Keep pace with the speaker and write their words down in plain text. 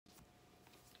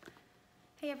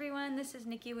Hey everyone, this is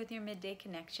Nicki with your Midday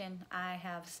Connection. I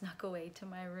have snuck away to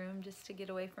my room just to get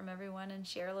away from everyone and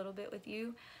share a little bit with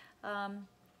you.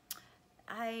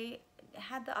 I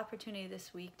had the opportunity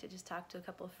this week to just talk to a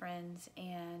couple of friends,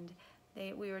 and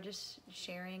we were just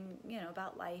sharing,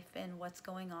 about life and what's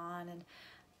going on and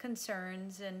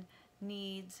concerns and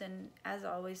needs, and as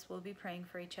always we'll be praying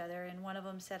for each other. And one of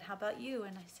them said, "How about you?"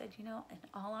 And I said, in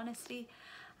all honesty,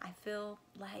 I feel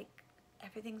like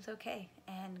everything's okay,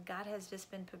 and God has just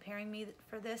been preparing me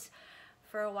for this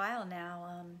for a while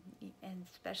now, and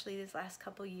especially these last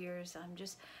couple years. I'm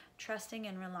just trusting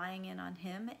and relying on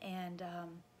Him, and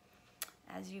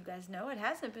as you guys know, it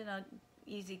hasn't been an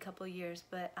easy couple years,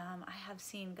 but I have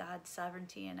seen God's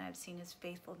sovereignty, and I've seen His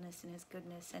faithfulness and His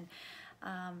goodness, and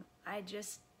I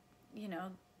just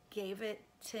gave it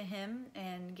to Him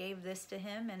and gave this to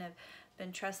Him, and have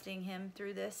been trusting Him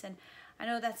through this. And I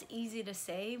know that's easy to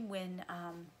say when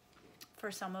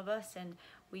for some of us, and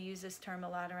we use this term a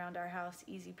lot around our house,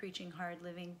 easy preaching, hard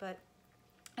living. But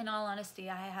in all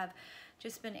honesty, I have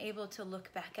just been able to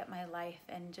look back at my life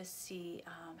and just see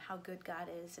how good God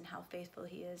is and how faithful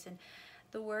He is. And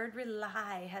the word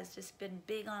rely has just been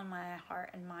big on my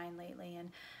heart and mind lately.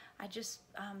 And I just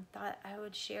thought I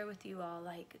would share with you all,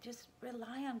 just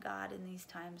rely on God in these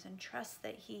times and trust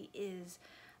that He is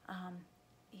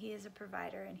a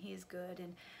provider, and He is good.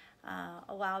 And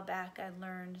a while back I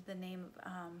learned the name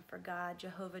for God,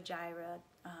 Jehovah Jireh,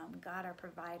 God our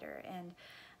provider,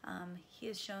 and He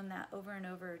has shown that over and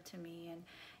over to me.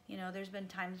 And there's been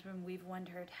times when we've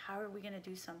wondered, how are we going to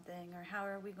do something, or how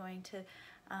are we going to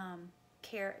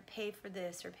pay for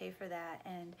this or pay for that,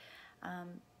 and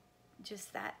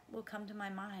just that will come to my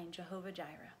mind, Jehovah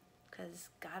Jireh, because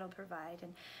God will provide.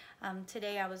 And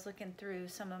today I was looking through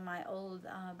some of my old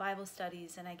Bible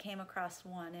studies, and I came across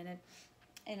one,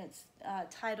 and it's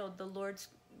titled "The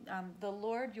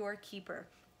Lord Your Keeper."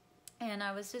 And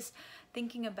I was just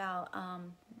thinking about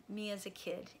me as a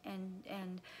kid,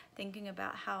 and thinking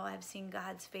about how I've seen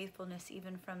God's faithfulness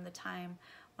even from the time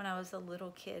when I was a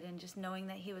little kid, and just knowing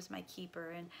that He was my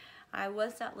keeper. And I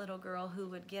was that little girl who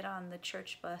would get on the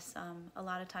church bus a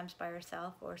lot of times by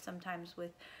herself, or sometimes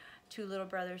with two little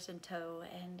brothers in tow,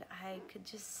 and I could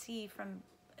just see from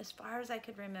as far as I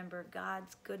could remember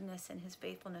God's goodness and His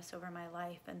faithfulness over my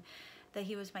life, and that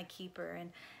He was my keeper.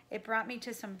 And it brought me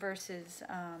to some verses,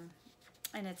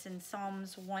 and it's in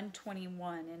Psalms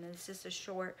 121, and it's just a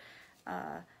short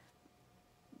a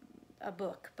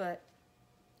book, or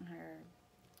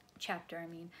chapter,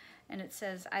 and it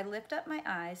says, "I lift up my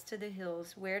eyes to the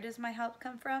hills. Where does my help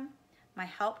come from? My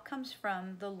help comes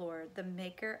from the Lord, the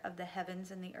maker of the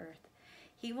heavens and the earth.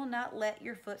 He will not let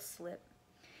your foot slip.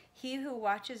 He who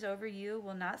watches over you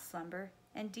will not slumber.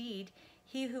 Indeed,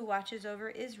 He who watches over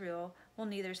Israel will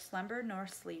neither slumber nor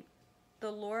sleep.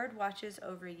 The Lord watches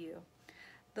over you.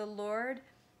 The Lord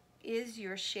is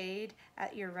your shade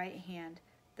at your right hand.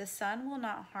 The sun will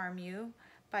not harm you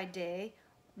by day,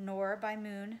 nor by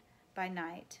moon by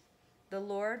night. The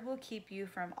Lord will keep you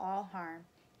from all harm.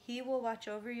 He will watch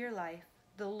over your life.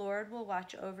 The Lord will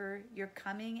watch over your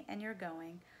coming and your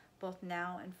going, both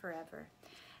now and forever."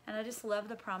 And I just love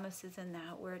the promises in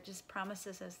that, where it just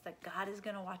promises us that God is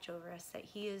going to watch over us, that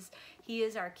He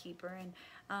is our keeper.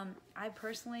 And I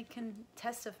personally can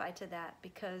testify to that,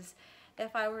 because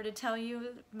if I were to tell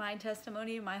you my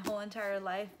testimony, my whole entire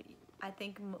life, I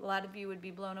think a lot of you would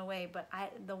be blown away. But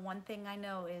the one thing I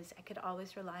know is I could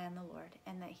always rely on the Lord,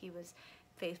 and that He was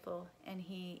faithful, and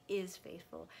He is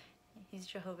faithful. He's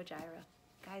Jehovah Jireh.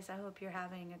 Guys, I hope you're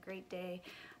having a great day.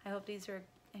 I hope these are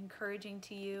encouraging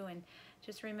to you, and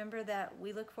just remember that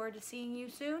we look forward to seeing you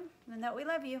soon, and that we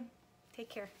love you. Take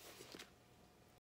care.